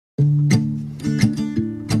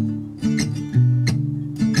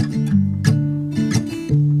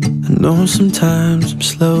know sometimes I'm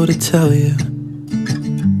slow to tell you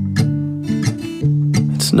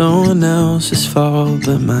it's no one else's fault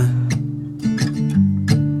but mine.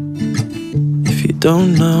 If you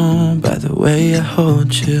don't know by the way I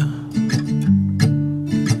hold you,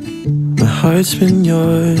 my heart's been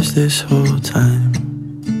yours this whole time.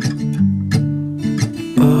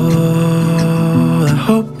 Oh, I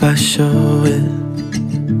hope I show it,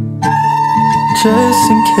 just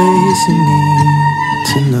in case you need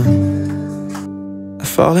to know. I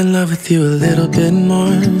fall in love with you a little bit more,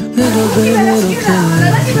 little bit more.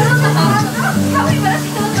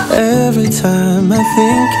 Every time I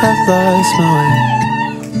think I've lost my way,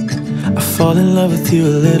 I fall in love with you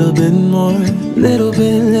a little bit more, little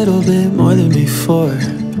bit more than before.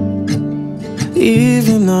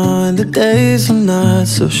 Even on the days I'm not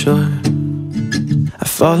so sure, I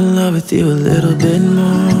fall in love with you a little bit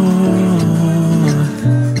more.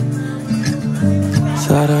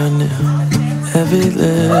 Thought I knew every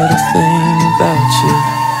little thing about you.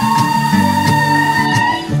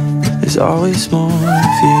 There's always more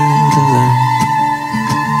of you to learn.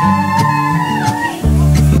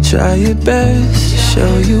 You try your best to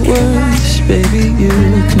show your worth, baby, you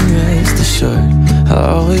can rest assured I'll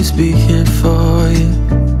always be here for you,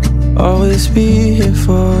 always be here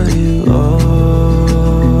for you.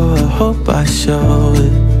 Oh, I hope I show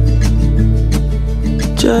it,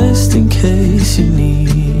 just in case you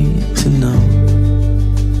need to know.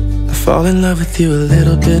 I fall in love with you a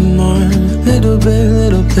little bit more, little bit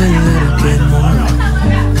more.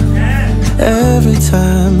 Every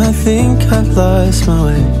time I think I've lost my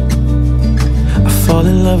way, I fall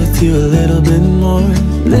in love with you a little bit more,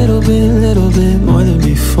 little bit more than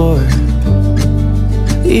before.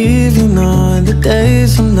 Even on the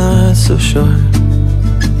days I'm not so sure,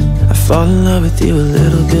 I fall in love with you a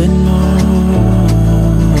little bit more.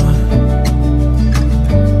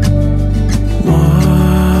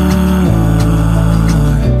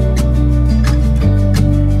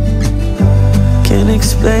 Can't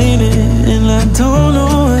explain it and I don't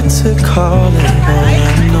know what to call it. All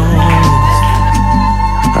I know is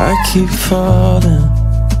I keep falling.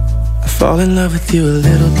 I fall in love with you a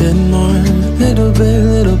little bit more, little bit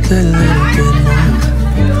more.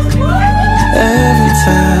 Every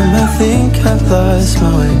time I think I've lost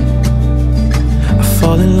my way, I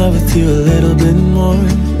fall in love with you a little bit more,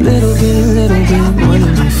 little bit more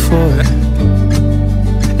than before.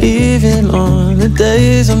 Even on the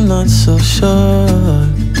days I'm not so sure,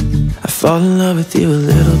 I fall in love with you a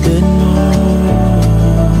little bit more.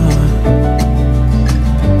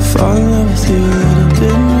 Fall in love with you a little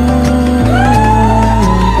bit more.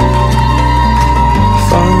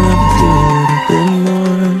 Fall in love with you a little bit more.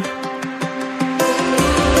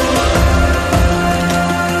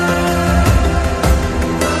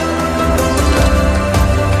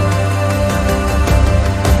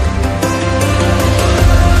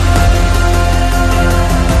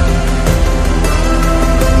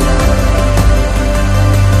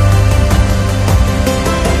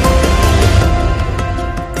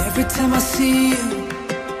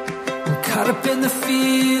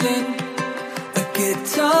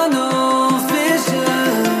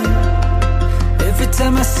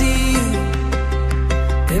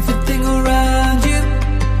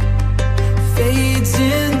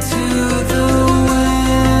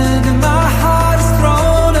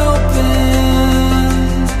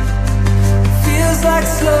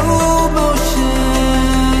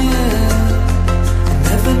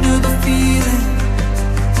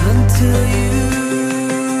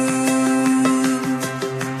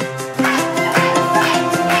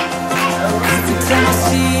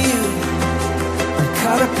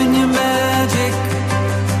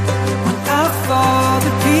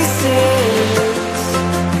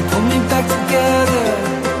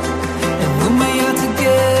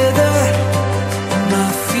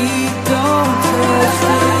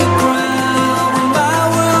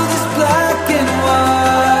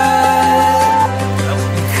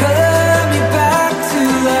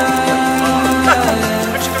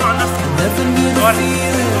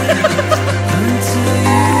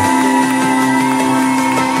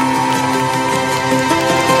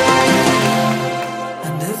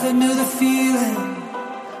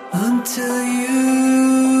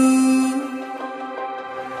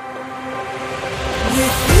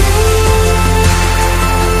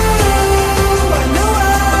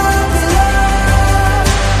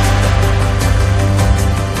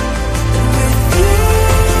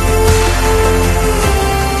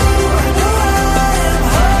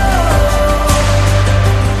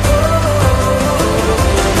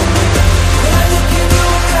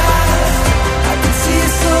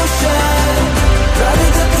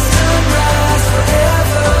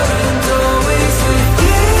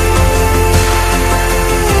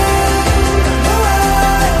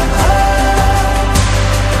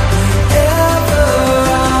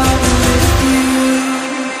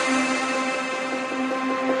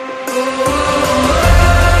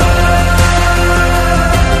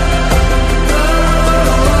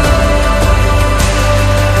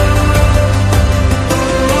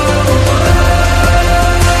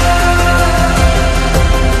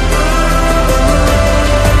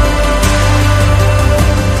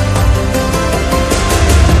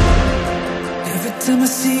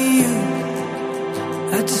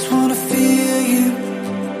 just wanna feel you.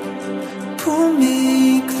 Pull me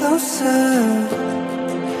closer.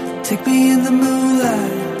 Take me in the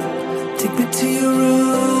moonlight. Take me to your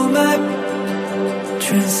room. I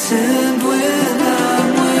transcend when I'm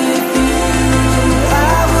with you.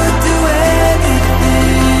 I would do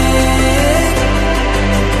anything.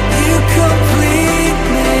 You complete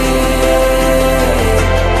me.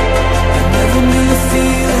 I never knew the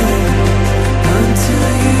feeling until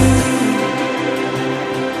you.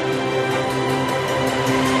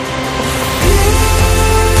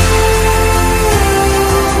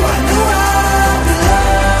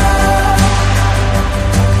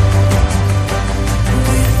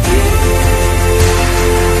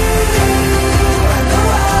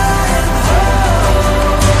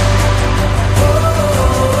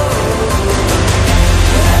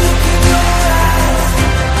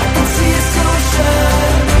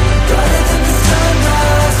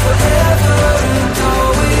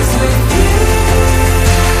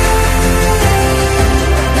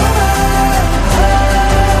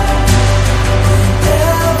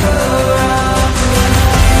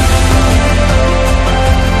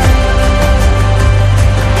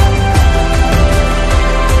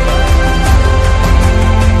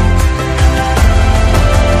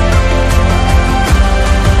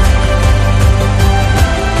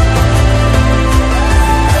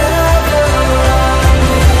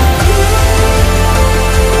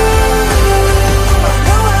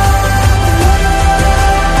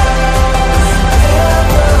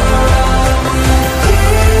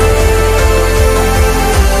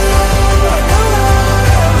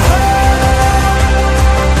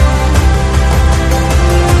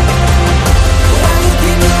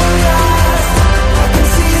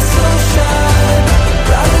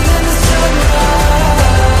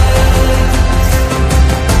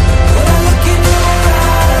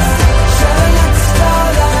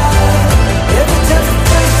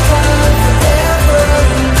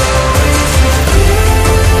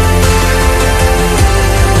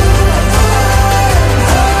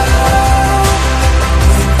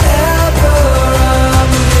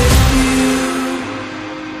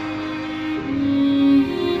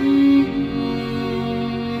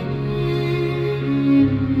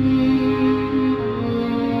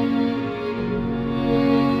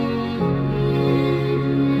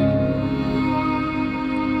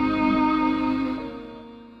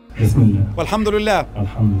 بسم الله والحمد لله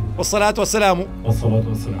الحمد لله والصلاة والسلام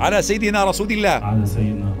على سيدنا رسول الله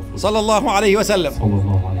صلى الله عليه وسلم.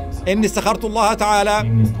 إني استخرت الله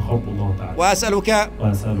تعالى وأسألك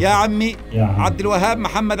يا عمي عبد الوهاب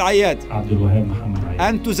محمد عياد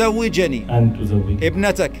أن تزوجني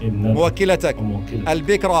ابنتك موكلتك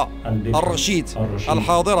البكرة الرشيد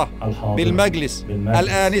الحاضرة بالمجلس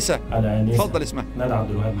الآنسة. تفضل اسمها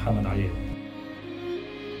عبد الوهاب محمد عياد.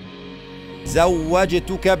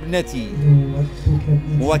 زوجتك ابنتي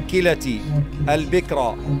موكلتي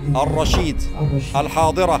البكرة الرشيد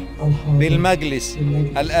الحاضرة بالمجلس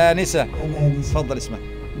الآنسة. تفضل اسمها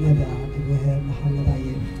عبد الوهاب محمد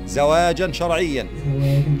عياد. زواجا شرعيا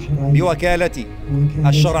بوكالتي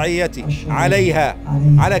الشرعية عليها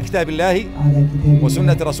على كتاب الله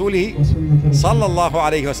وسنة رسوله صلى الله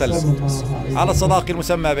عليه وسلم، على الصداق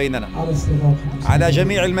المسمى بيننا، على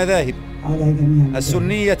جميع المذاهب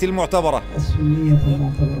السنية المعتبرة،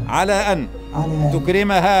 على أن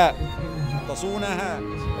تكرمها تصونها.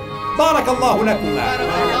 بارك الله لكما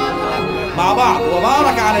مع بعض،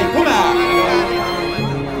 وبارك عليكما،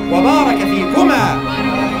 وبارك فيكما،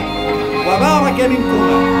 وبارك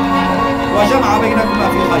منكما، وجمع بينكما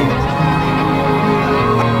في خير.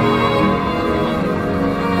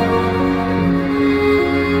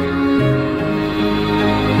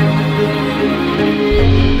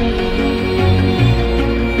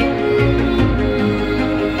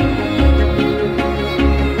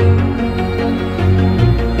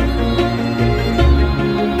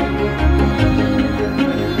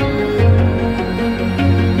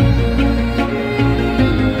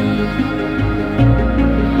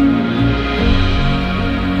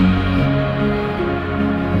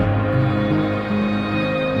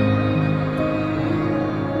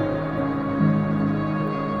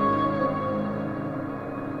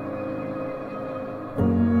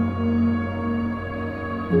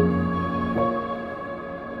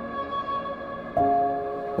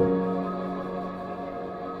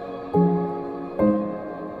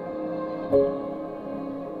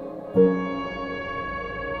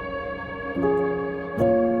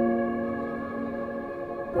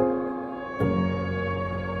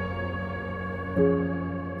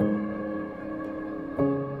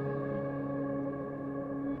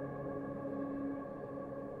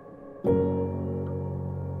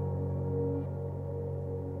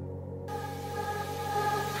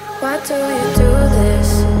 Why do you do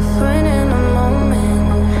this when in a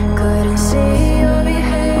moment couldn't see your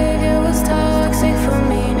behavior was toxic for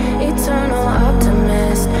me? Eternal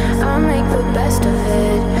optimist, I make the best of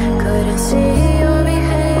it. Couldn't see your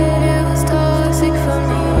behavior was toxic for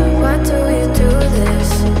me. Why do you do this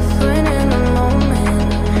when in a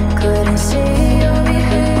moment couldn't see your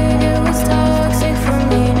behavior was toxic for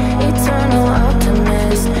me? Eternal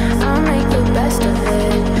optimist, I make the best of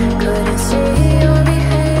it. Couldn't see your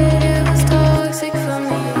behavior was toxic for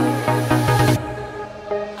me.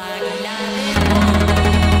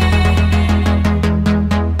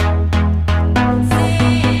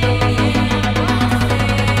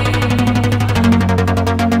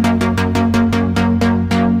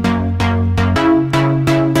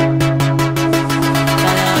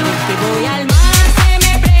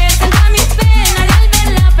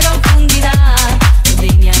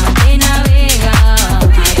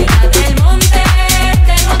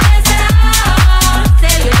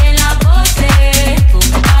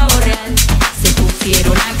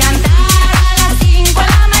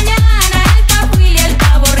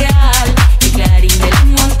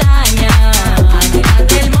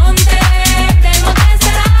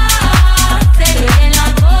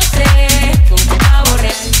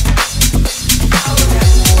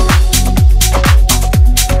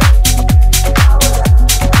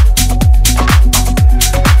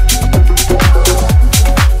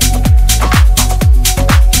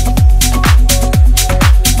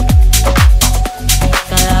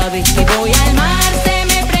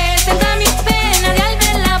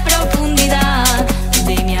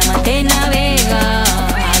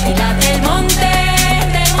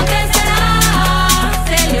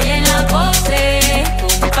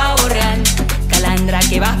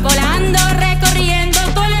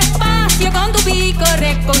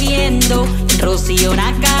 Rocío,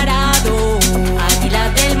 una